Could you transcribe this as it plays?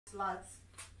Slots.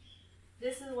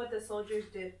 This is what the soldiers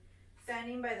did.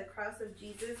 Standing by the cross of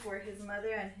Jesus were his mother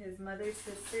and his mother's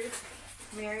sisters,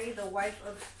 Mary, the wife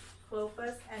of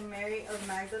Clopas, and Mary of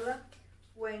Magdala.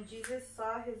 When Jesus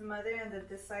saw his mother and the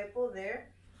disciple there,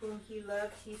 whom he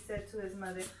loved, he said to his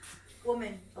mother,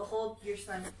 "Woman, behold your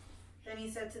son." Then he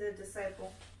said to the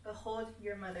disciple, "Behold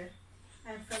your mother."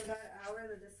 And from that hour,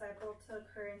 the disciple took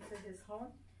her into his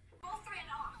home.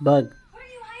 Bug.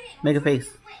 Make a face.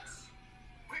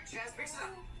 Quick, Chaz, fix it up.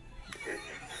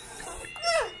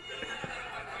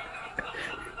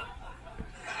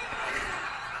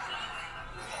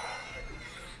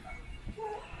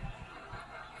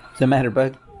 What's the matter,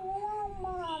 Bug?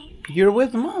 You're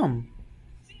with Mom.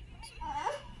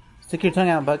 Stick your tongue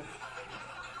out, Bug.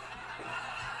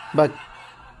 Bug.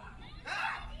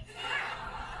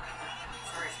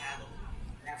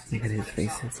 Look at his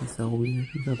faces. He's so weird.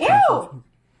 He's so Ew!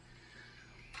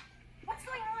 What's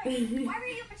going on? Why were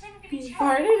you pretending to be He Chaz?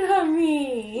 farted on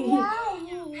me.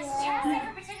 Has Chaz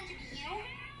ever pretended to be you?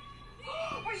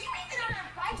 Were you even on our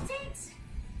bike dates?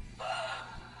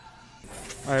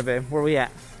 Alright, babe. Where we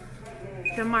at?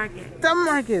 The market. The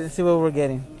market. Let's see what we're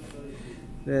getting.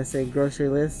 Let's say grocery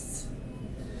lists.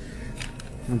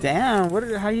 Damn.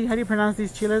 How do you pronounce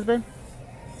these chiles, babe?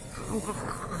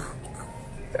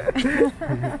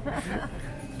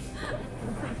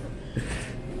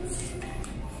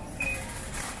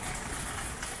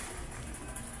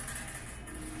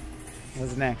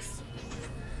 What's next?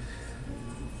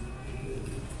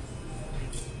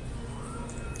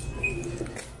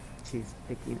 She's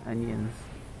picking onions.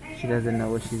 She doesn't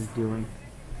know what she's doing.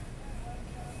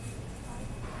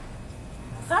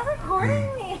 Stop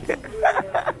recording me.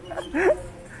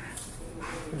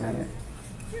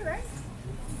 You're right.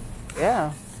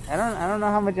 Yeah. I don't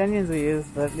know how much onions we use,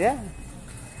 but yeah.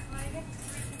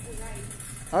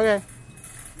 Okay.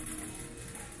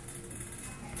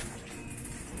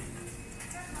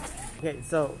 Okay,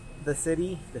 so the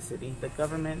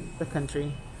government, the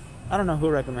country, I don't know who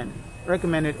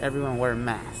recommended everyone wear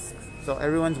masks. So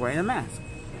everyone's wearing a mask.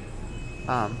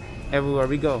 Everywhere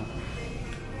we go.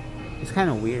 It's kind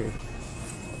of weird.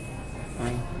 I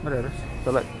mean, whatever.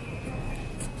 But look.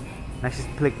 Now she's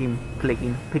picking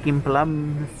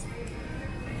plums.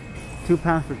 2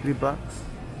 pounds for $3.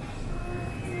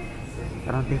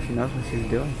 I don't think she knows what she's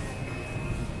doing.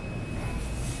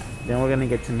 Then we're gonna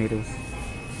get tomatoes.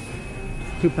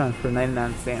 2 pounds for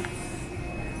 99 cents.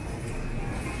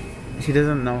 She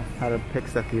doesn't know how to pick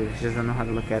stuff either. She doesn't know how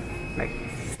to look at like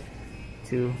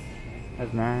 2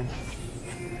 as 9.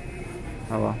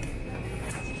 Oh well.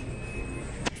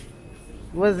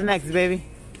 What's next, baby?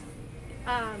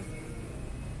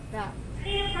 That.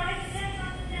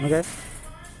 Okay.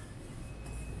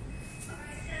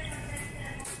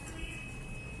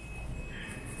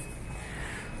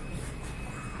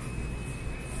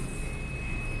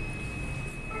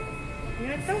 You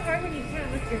know, it's so hard when you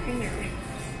can't lift your finger.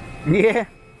 Yeah.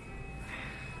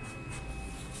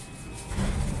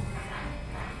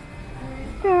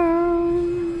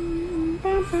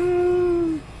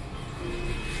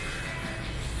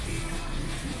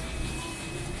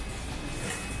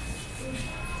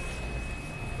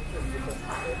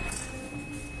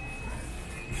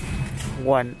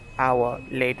 One hour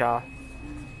later.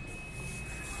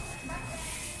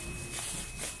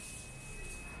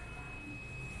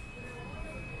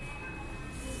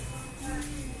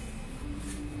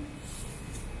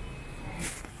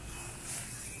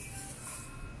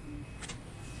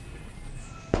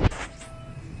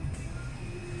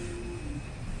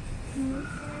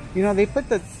 You know, they put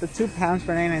the 2 pounds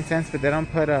for 99 cents, but they don't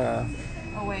put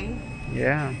Away.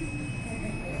 Yeah.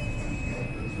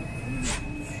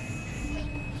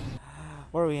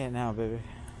 Where are we at now, baby?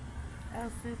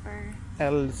 El Super.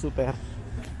 El Super.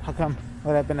 How come?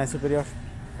 What happened at Superior?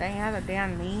 They had a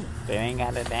damn meat. They ain't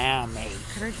got it down, mate.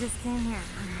 Could've just came here.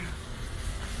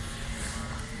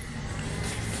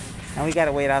 And we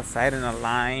gotta wait outside in a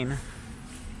line.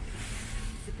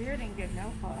 Superior didn't give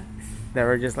no fucks. They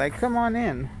were just like, come on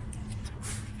in.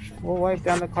 We'll wipe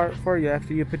down the cart for you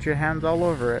after you put your hands all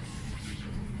over it.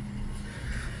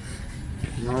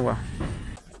 Oh well.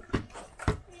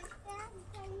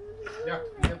 Yeah,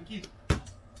 you got the keys. I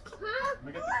got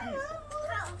the keys.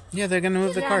 Yeah, they're gonna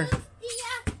move the car.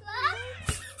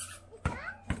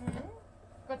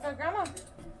 Go tell Grandma.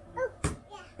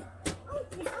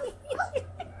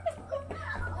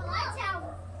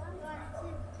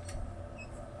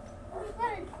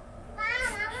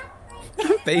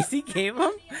 Facey gave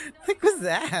him? What was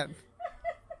that?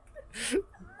 They're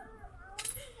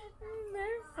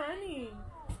funny.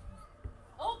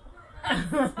 Oh,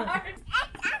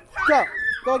 Go!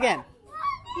 Go again.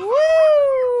 Woo!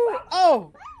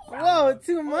 Oh! Whoa,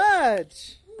 too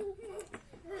much!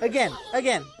 Again.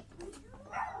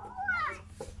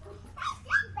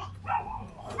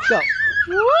 Go.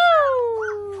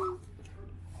 Woo!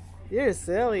 You're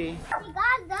silly. You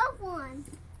got those ones.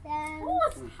 Oh,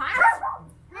 it's hot.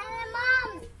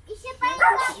 Mom, you should buy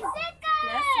some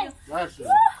stickers. Bless you. Bless you.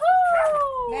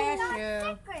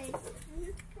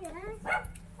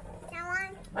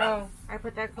 Oh, I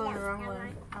put that color the wrong way.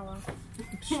 Oh well.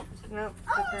 Nope.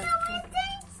 Oh, put that. no, it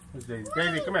thinks. Where's Daisy?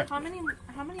 Daisy, come here. How many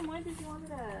more did you want me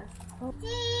to?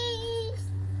 Cheese.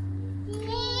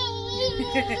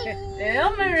 Ew,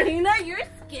 Marina, you're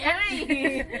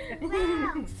scary.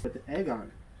 Put the egg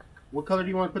on. What color do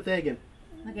you want to put the egg in?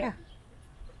 Okay.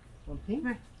 One pink?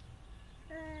 You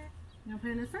want to put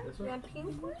it in this one? This You one? want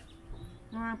pink one?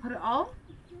 You want to put it all?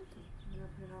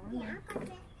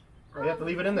 Oh, you have to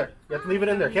leave it in there. You have to leave it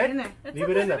in there, Leave it okay? in there. It's Leave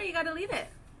okay, it in there. baby, you gotta leave it.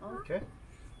 Okay.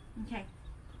 Okay.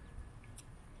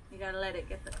 You gotta let it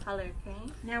get the color, okay?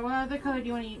 Now, what other color do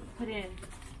you want to put in?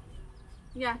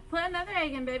 Yeah, put another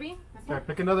egg in, baby. Okay,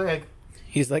 pick another egg.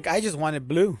 He's like, I just wanted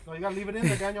blue. No, you gotta leave it in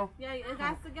there, Daniel. Yeah, it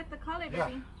has to get the color, baby. Yeah.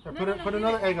 No, Put, no, it, no, put leave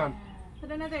another it. egg on.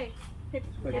 Put another egg. Get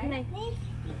Okay. an egg.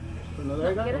 Put another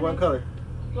egg on? Get Or an what egg. color?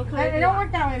 What color? It do you don't want?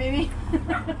 work that way, baby.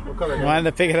 What color? I Daniel? wanted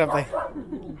to pick it up like,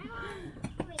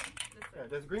 Yeah,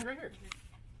 there's green right here.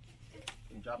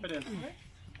 And drop it in. Put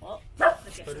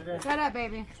it in. Shut up,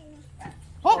 baby.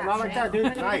 Oh, not like that, dude.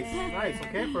 Nice, nice.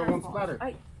 Okay, for one splatter.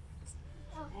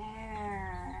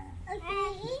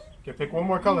 Okay, pick one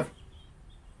more color.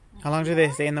 how long do they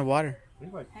stay in the water? I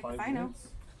think like Heck 5 if I know. minutes.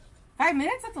 5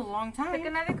 minutes? That's a long Pick time.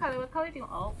 another color. What color do you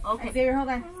want? Oh, okay. Xavier, hold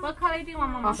on. What color do you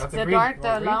want, Mama? That's a The green. dark, You the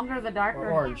want green? longer, the Or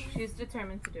darker. orange. She's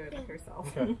determined to do it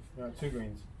herself. Okay, yeah, 2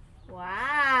 greens.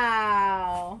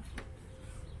 Wow.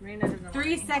 Marina doesn't want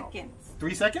 3 any help. seconds.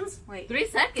 3 seconds? Wait. 3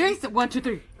 seconds. 1, 2,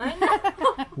 3. I know.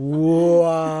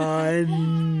 One.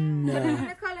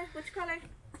 What color? Which color?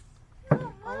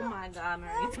 Oh my God,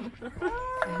 Marina.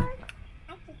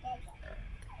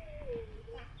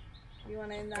 You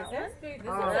want to in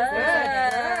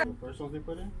that one? First one they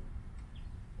put in?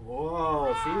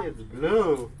 Whoa, see, it's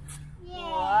blue.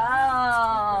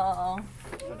 Wow.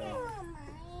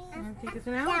 Take this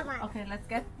one out. Okay, let's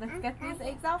get these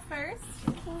eggs out first.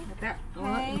 Like that.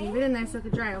 Okay. Leave it in there so it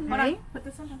can dry, Hold on. okay? Put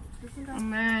this one down. This one Oh, down.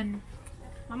 man.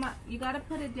 Mama, you gotta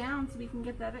put it down so we can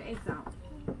get the other eggs out.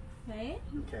 Okay?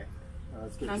 Okay,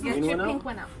 let's get Now the get green your one pink out.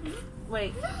 one out.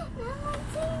 Wait.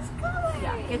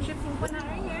 Yeah, get your pink one out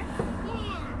right here.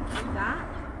 Like that.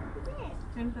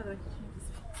 Turn the other way.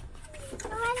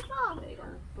 There you go.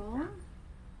 Boom.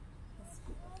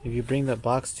 If you bring the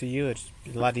box to you, it's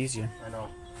a lot easier. I know.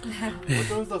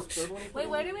 What was those third one? Wait,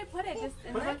 where do we put it? Just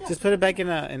in Put it there? right there. Just put it back in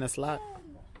a slot.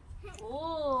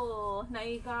 Ooh, now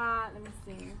you got, let me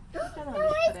see. Which other one No, did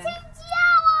it you put in? thinks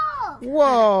yellow. Wait,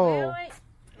 Whoa. wait.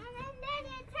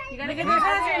 You gotta You get There's your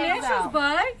your eggs initials, out.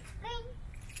 bud.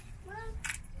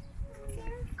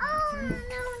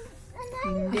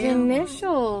 Oh,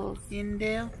 Initials.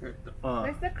 Indale.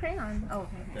 Where's the crayon? Oh,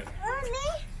 okay.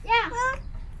 yeah.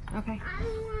 Okay.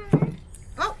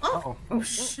 Uh-oh.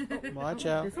 Watch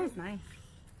out. This one's nice.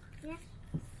 Yeah.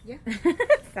 Yeah.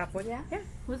 Stop with yeah.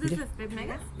 Who's this? Big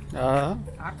Megas? Uh,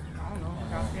 I don't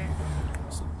know. Out there.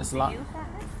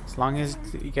 as long as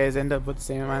you guys end up with the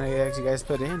same amount of eggs you guys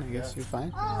put in, I guess you're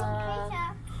fine.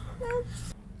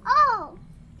 Oh.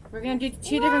 We're gonna do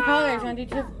 2 different colors. Wanna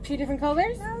do 2 different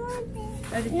colors? No.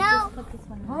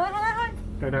 Hold on.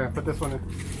 Okay, there, put this one in.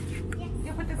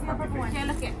 You put this in the purple one. Okay,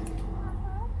 look it.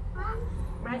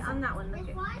 Right on that one, look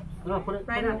it. No, put it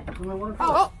Right put on it in the one.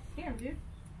 Oh. Here, dude.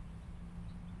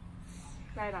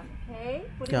 Right on, okay?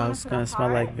 What do you Yeah, want it's to put gonna on smell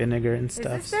top? like vinegar and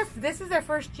stuff. This is their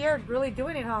first year really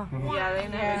doing it, huh? Yeah, they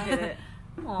never did it.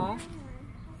 Aw.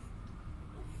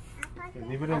 Okay,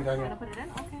 leave it in, Gonna Daniel. put it in?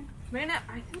 Okay. Marina,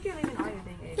 I think you're leaving all your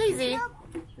dang eggs. Easy. Yeah.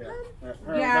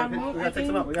 Yeah, We I gotta take think-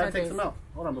 some out. We gotta okay. take some out.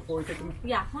 Hold on, before we take them out.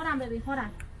 Yeah, hold on, baby, hold on.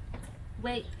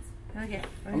 Wait. Okay.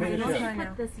 How many You did you didn't get?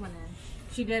 put this one in.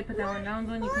 She did put that one down.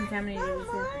 When you contaminated it.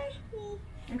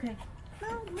 Okay.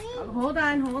 Oh, Hold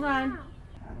on.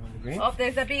 Green? Oh,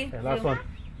 there's a bee. Okay, last one.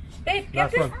 Babe, get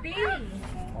Last this one. bee.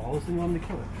 Oh, so you want me to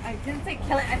kill it? I didn't say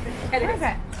kill it, I said get it. Where's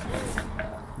that?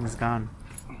 It's gone.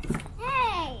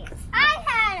 Hey, I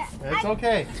had it. It's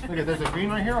okay. Look at there's a green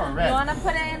right here or a You red. want to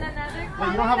put it in another color?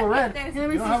 Wait, you don't have a red. There's- You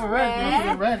don't have a red. You want to put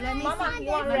it red? Mama, you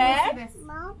want Let red?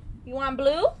 Mom. You want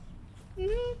blue?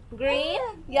 Mm-hmm. Green?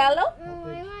 Yellow? I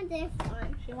want this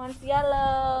one. She wants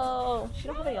yellow. She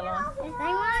don't have a yellow. I want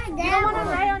You don't that want to one.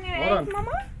 write on your Hold eggs,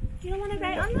 Mama? You don't want to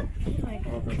write on them?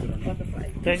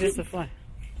 That's just a fly.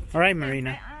 All right,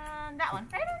 Marina. That one.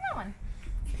 Right on that one.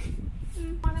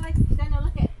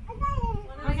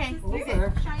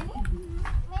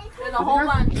 whole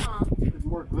bunch, huh?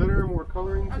 More glitter, more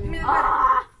coloring.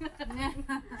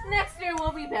 Next year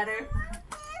will be better.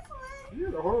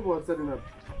 You're horrible at setting up.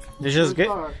 They're just good.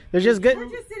 They're just good. We're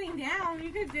just sitting down.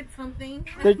 You could dip something.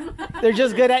 They're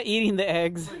just good at eating the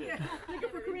eggs. Look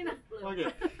it for Karina.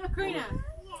 Okay. Karina.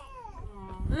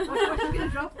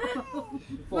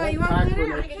 What, you want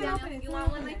glitter? I can open it. You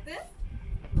want one like this?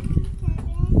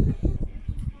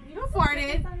 You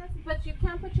farted. But you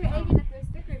can't put your egg in if there's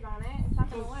stickers on it. It's not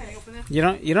gonna work.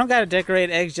 You don't gotta decorate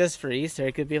eggs just for Easter.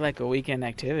 It could be like a weekend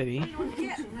activity.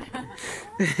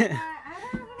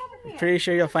 Pretty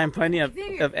sure you'll find plenty of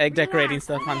egg decorating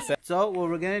stuff on set. So what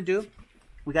we're gonna do,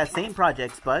 we got same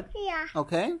projects, bud. Yeah.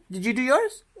 Okay. Did you do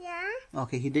yours? Yeah.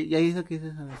 Okay, he did. Yeah, he's okay.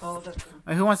 All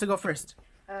right, who wants to go first?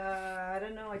 I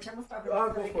don't know. Echamos para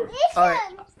I'll go first. All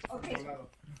right. Okay.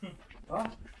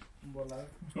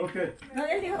 Okay. No,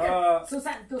 él dijo que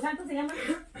tu santo se llama.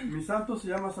 Mi santo se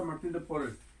llama San Martín de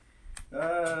Porres.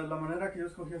 La manera que yo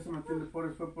escogí a San Martín de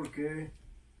Porres fue porque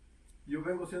yo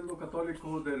vengo siendo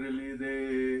católico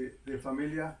de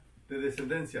familia, de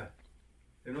descendencia.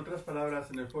 En otras palabras,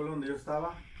 en el pueblo donde yo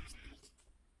estaba,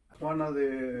 Juana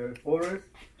de Porres,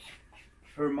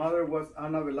 her mother was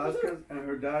Ana Velázquez and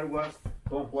her dad was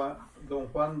Don Juan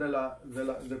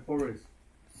de Porres.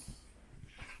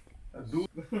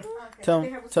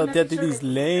 Tell Daddy he's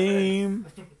lame.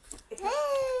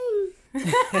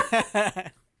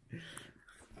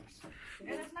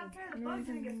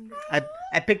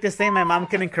 I picked the same my mom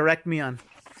couldn't correct me on.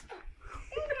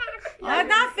 That's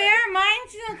not fair. Mine,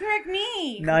 she don't correct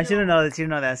me. No, she don't know that. She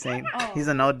don't know that saying. Oh. He's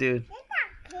an old dude.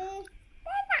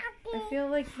 I feel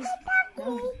like he's...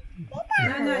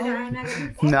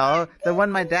 No, the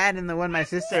one my dad and the one my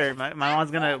sister. My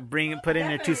mom's gonna put in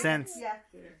their 2 cents. Yeah.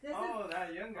 Oh,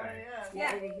 that young guy.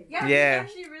 Yeah. Yeah.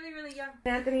 He's actually really, really young.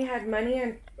 Anthony had money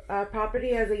and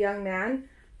property as a young man,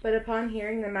 but upon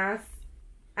hearing at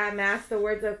mass the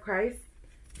words of Christ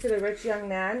to the rich young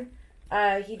man,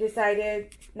 he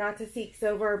decided not to seek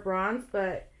silver or bronze,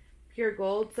 but pure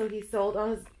gold. So he sold all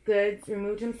his goods,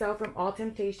 removed himself from all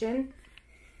temptation,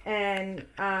 and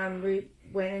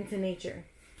went into nature.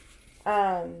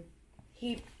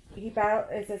 He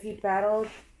battled. It says he battled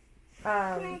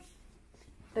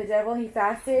the devil. He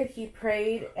fasted, he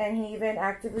prayed, and he even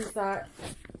actively sought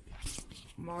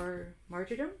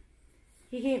martyrdom.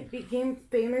 He became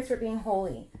famous for being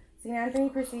holy. St. Anthony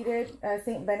preceded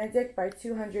St. Benedict by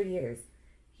 200 years.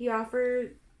 He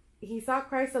sought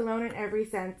Christ alone in every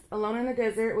sense, alone in the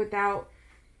desert without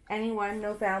anyone,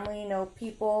 no family, no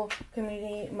people,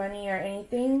 community, money, or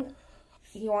anything.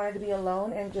 He wanted to be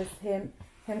alone and just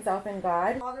himself and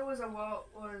God. My father was a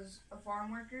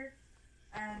farm worker,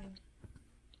 and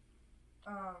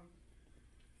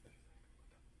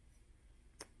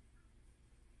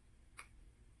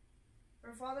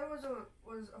her father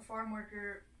was a farm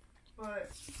worker,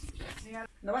 but they had...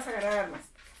 No vas a agarrar armas.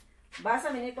 Vas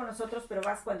a venir con nosotros, pero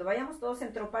cuando vayamos todos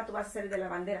en tropa, tú vas a ser de la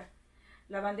bandera.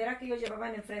 La bandera que ellos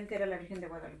llevaban enfrente era la Virgen de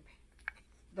Guadalupe.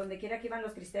 Donde quiera que iban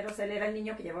los cristeros, él era el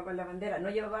niño que llevaba la bandera. No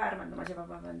llevaba armas, nomás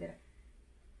llevaba bandera.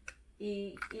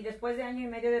 Y después de 1 año y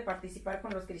medio de participar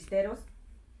con los cristeros,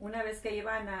 una vez que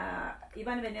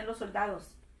venían los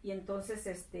soldados, y entonces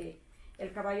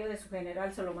el caballo de su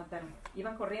general se lo mataron.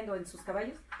 Iban corriendo en sus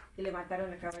caballos y le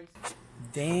mataron el caballo.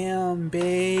 Damn,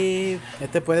 babe. Ya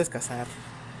te puedes casar.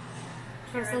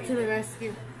 Crystal to the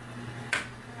rescue.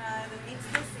 The meat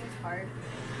still seems hard.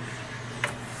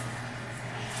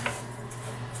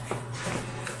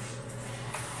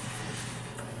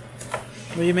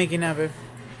 What are you making now, babe?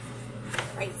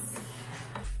 Rice.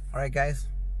 Alright, guys.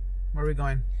 Where are we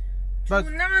going? Bug,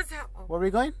 where are we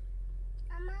going?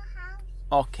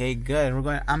 Okay, good. We're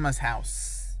going to Emma's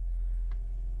house.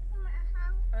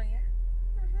 Oh, yeah?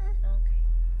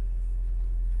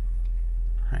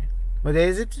 Alright. What day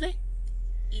is it today?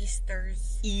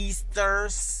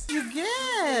 Easter's. You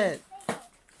get.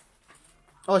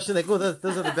 Oh, she's like, oh,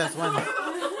 those are the best ones.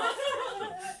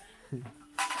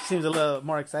 Seems a little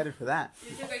more excited for that.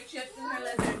 She took her chips in her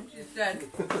leather and she's done.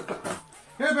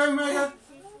 Hey, baby, Mega.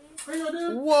 What you gonna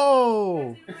do?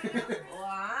 Whoa!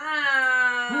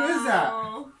 Wow. Who is that?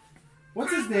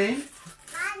 What's his name?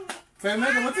 Baby,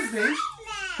 Mega, what's his name?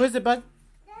 Who is it, Bug?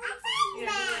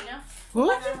 Who?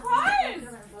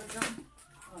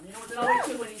 No, wait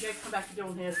till when you guys come back, you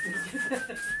don't have to.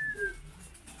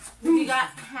 We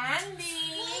got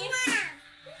candy.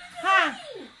 Huh?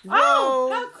 Whoa! Oh,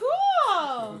 how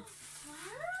cool!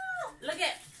 Look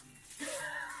at.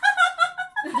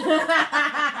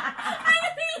 I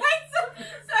didn't like so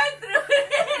I threw it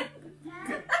in.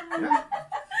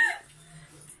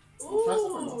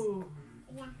 Ooh.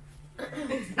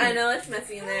 I know it's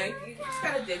messy in there. You just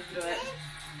gotta dig through it.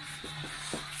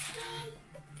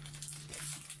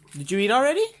 Did you eat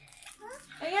already?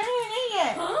 I didn't eat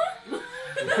yet.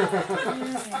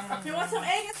 You want some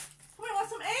eggs? Come here, want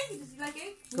some eggs? Does you like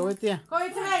eggs? Go with Tia. Go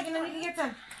eat some egg and then we can get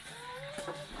some.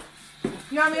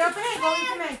 You want me to open it? Go eat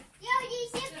some egg. Yo, do you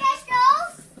see fresh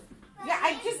dolls? Yeah,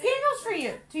 I just gave those for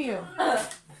you. To you. Yeah,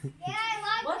 I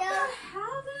want What the those.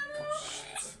 hell, Dad?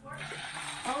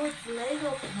 Oh, it's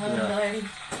Lego. Oh, Lordy.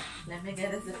 Let me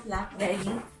get a Ziploc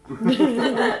baggie.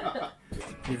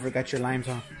 You forgot your limes,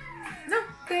 huh? No,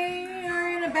 they are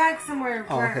in a bag somewhere.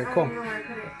 Oh, where- okay, I cool. don't know where I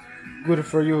put it. Good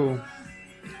for you.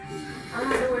 I don't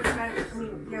know which bag.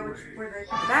 Where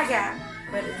the bag at,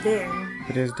 but it's there.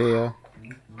 It is Dale.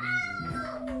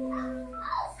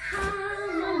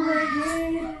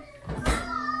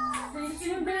 Since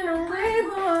you've been away,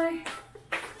 boy.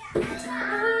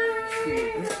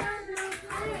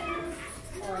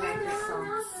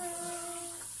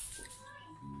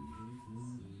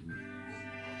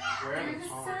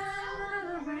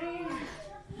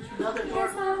 Another door.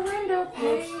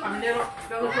 I mean, they'll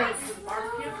go to the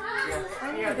barbecue.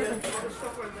 Yeah, there's another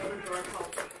stuff where the other door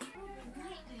called.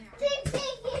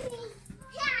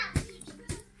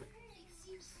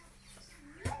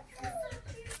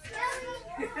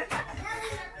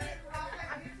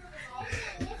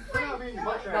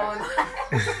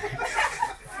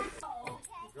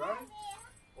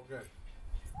 Okay.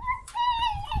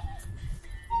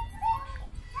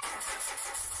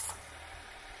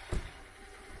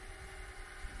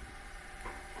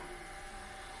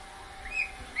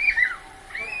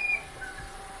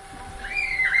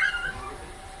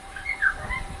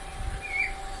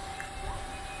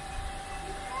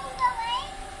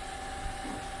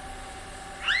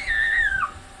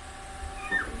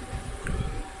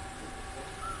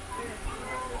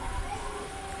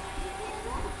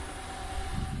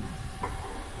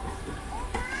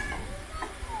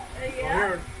 Yeah.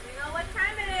 You know what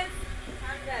time it is.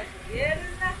 Time to get in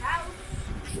the house.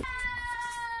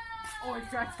 Oh, it's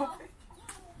dry open.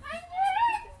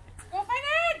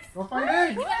 Go find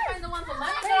eggs. You gotta find the one for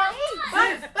money. Where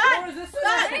is this?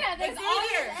 It's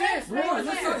Xavier. Where is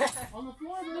this? On the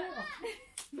floor, man.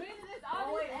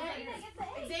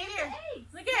 Xavier,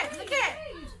 look at,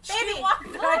 baby.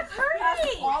 Look,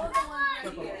 Hurry. all of the ones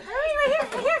right here. Hurry, right here.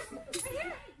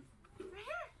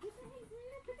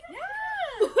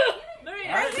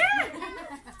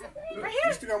 Right here.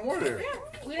 You still got more there.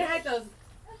 We didn't hide those.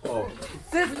 Oh.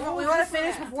 This is what we want to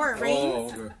finish before it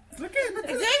rains. Oh, okay. Look at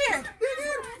Xavier.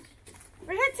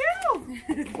 We're here too.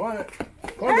 What?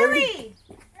 Hurry.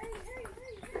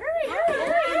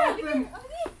 Hurry.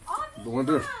 The one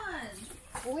there.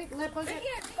 Wait, let us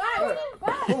get.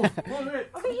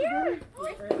 Over here.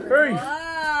 Hurry.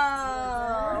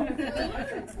 Wow.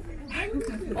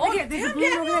 Oh, yeah, there's a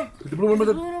balloon over there. The blue one with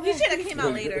the... You should have came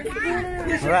out later.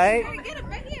 Right? Get him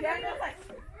right here.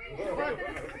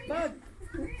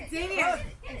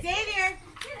 Xavier.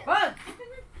 Bug.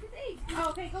 Oh,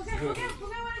 okay, go get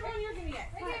whatever you're gonna get.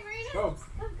 Go.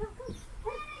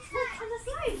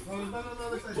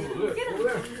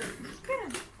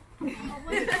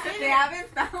 They haven't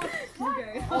found.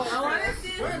 Okay. Oh, I want to see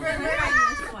this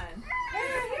one.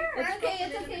 It's okay.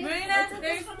 Marina,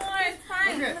 there's some more. It's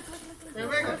fine.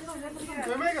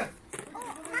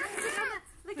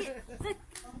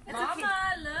 Mama,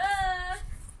 look.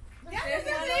 There's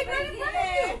one over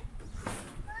here.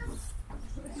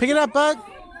 Pick it up, Bug.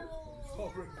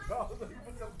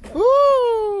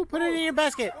 Woo! Put it in your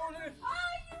basket. Oh, you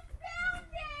found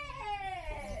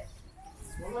it!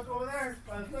 Well, look over there.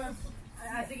 By the fence.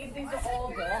 I think he thinks they're all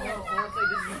gone. Once they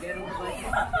just get over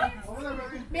like. Over there,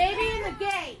 baby. Baby in the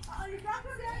gate. Oh, you got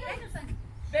this?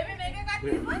 Baby, maybe I got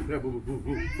this one. Yeah, boo, boo, boo,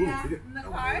 boo, boo. In the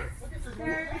car?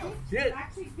 Get.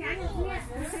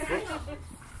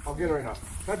 I'll get it right now.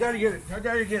 Let Daddy get it. Let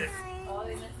Daddy get it. Oh,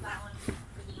 they missed that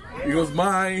one. He goes,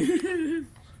 mine.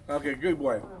 Okay, good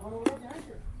boy.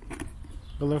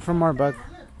 Go look for more, Bug.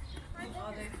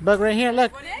 Bug right here,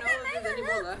 look.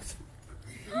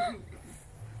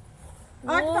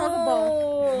 I like the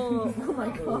ball. Oh my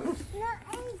god.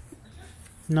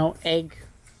 No egg.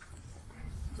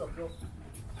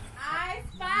 I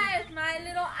spy my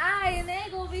little eye and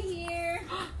egg over here.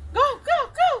 Go.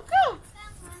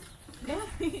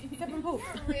 Step and poop.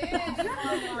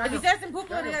 If he steps and poop, he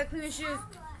gotta clean his shoes.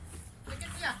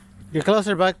 Get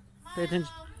closer, Bug. Pay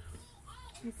attention.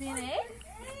 You see an egg?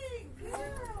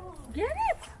 Get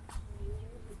it.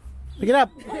 Pick it up.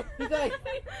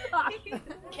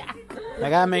 I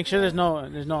gotta make sure there's no.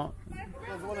 That's the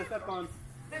one I stepped on.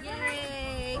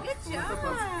 Yay, good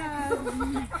job.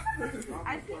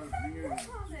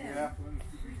 Yeah.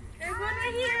 There's one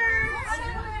right here.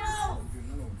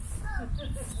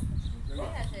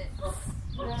 That's it.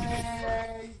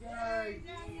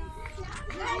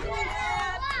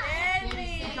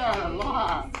 Got a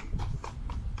lot.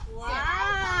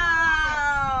 Wow.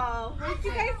 Where'd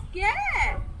you guys get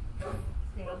it?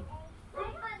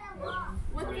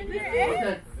 What's in your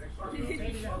egg?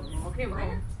 Okay, we're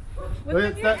going.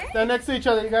 Wait, stand next to each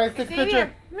other, you guys. Take a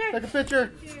picture. Take a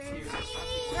picture.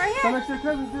 Right Stand next to your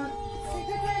cousins, dude.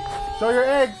 Show your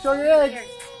eggs. Show your eggs.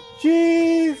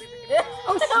 Cheese.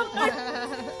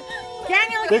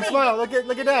 Daniel, Big smile. Look at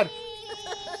Dad.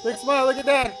 Big smile. Look at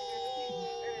Dad.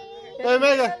 Hey,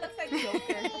 Mega.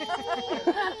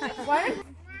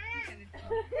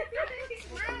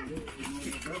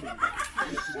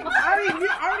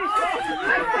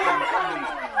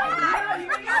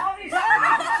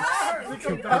 looks like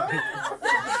Joker. What?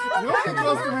 You don't get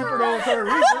close to me for no other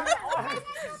reason.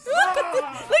 Look at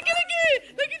it!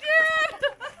 Look at your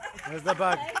There's the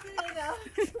bug.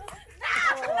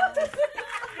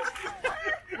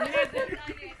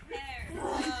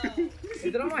 Is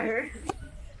it on my hair?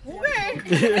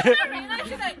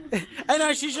 I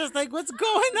know, she's just like, what's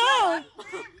going on?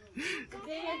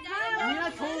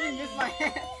 Nina told me miss my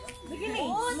hair. Look at me.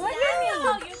 Oh, Look Daniel,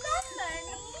 at me. you got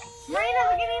money. Marina,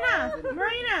 look at Nina.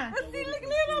 Marina. See, look,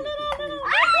 little.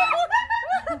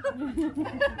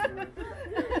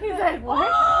 He's like,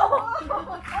 what?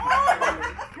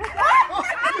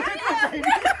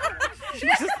 She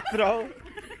just throw.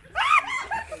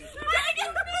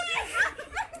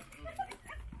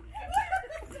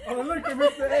 Oh, look, I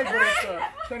missed the egg, but it's a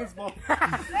tennis ball.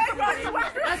 That's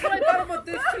what I thought about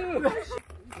this too.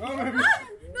 Oh, maybe.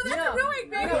 No, that's a real egg,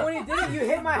 baby. When you did it, you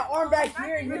hit my arm back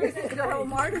here and you just hit the whole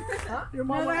mark. Huh? Your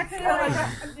mom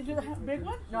did you have a big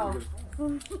one? No.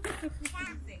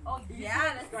 Oh,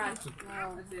 yeah, that's right.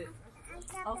 No, that's it.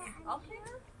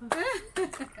 Okay.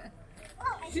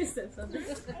 She said something.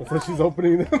 That's why she's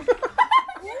opening them.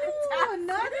 Ooh,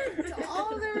 another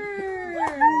dollar.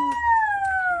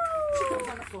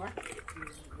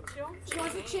 She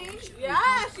wants to change?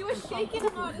 Yeah, she was shaking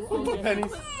them out.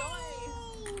 Pennies.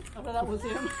 I thought that was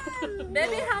him.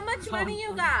 Baby, how much money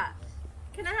you got?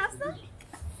 Can I have some?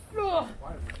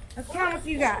 Let's count what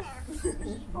you got.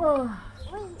 Oh,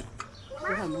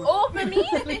 for me?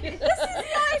 This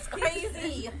guy's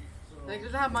crazy. Like,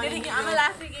 does it have money? I'm gonna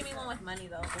last year gave me one with money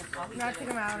though. You gotta take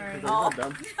them out already. Oh.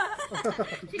 Dumb.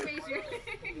 She made sure.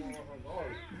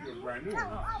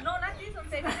 No, not these ones.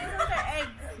 These ones are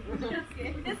eggs. Just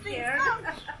kidding. Just here.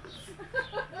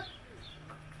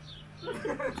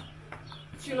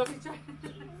 She looked at you.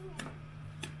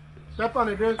 Step on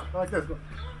it, dude. Like this. Go.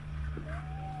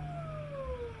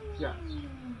 Yeah.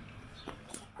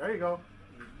 There you go.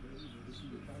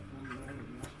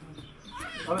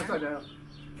 Other side down.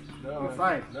 No, you're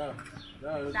fine. No.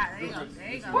 No. There you go.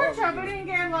 There you go. Poor Trevor didn't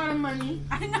get a lot of money.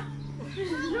 I know. I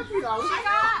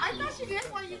thought she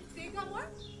didn't want you to take on one.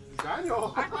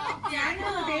 Daniel.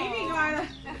 Daniel, the baby got a...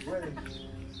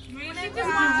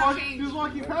 She was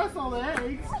walking past all the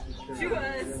eggs. She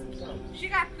was. She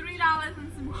got $3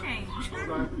 and some change.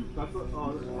 That's what, oh,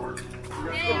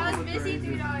 Hey, I was missing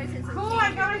 $3 and some Cool, I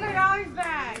got my $3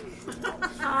 back.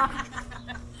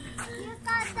 You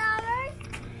got dollars?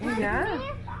 Yeah.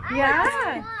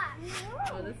 Yeah.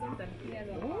 Oh, this one's empty.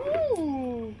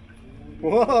 Ooh.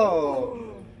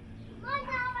 whoa. $1.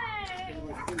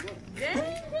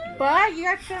 But you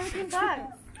got $17.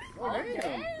 Oh,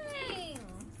 damn.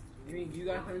 You mean you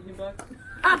got $17?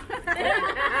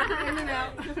 In and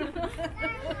out.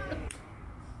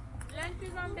 Lunch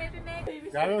is on Baby Meg.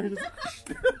 Daniel, he just.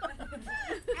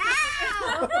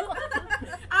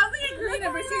 I was like, green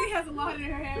number. She has a lot in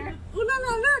her hair. Ooh, no,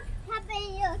 look. Hey,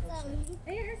 your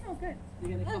hair smells good.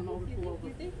 You're gonna come over, pull over.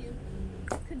 Thank you.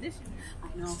 Conditioner. I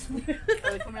know.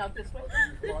 Are they coming out this way?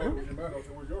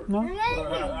 No.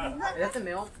 That's the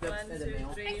mail. That's the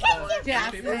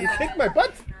mail. You kicked my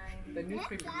butt. The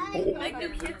newspaper. Like the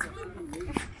kids.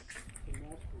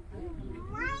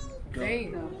 Dang.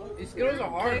 These Skittles are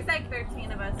hard. There's like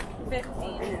 13 of us.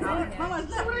 15. Mama,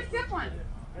 look, where's this one?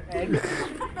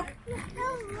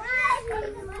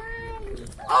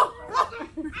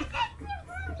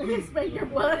 You spank your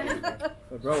butt.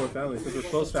 Bro, with family. Since we're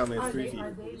close family, it's 3 feet.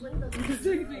 One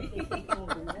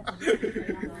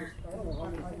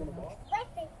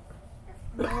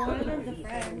of them's a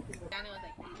friend. Daniel was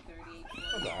like 8:30.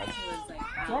 He was like,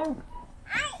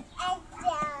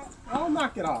 I'll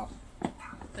knock it off.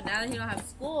 but now that he don't have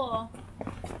school,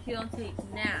 he don't take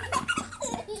naps.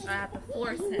 I have to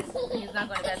force him. He's not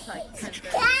going to bed till like 10:30.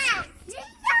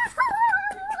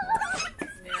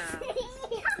 Yeah.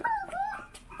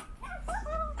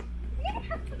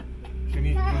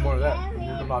 that.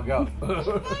 You're the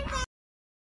knockout.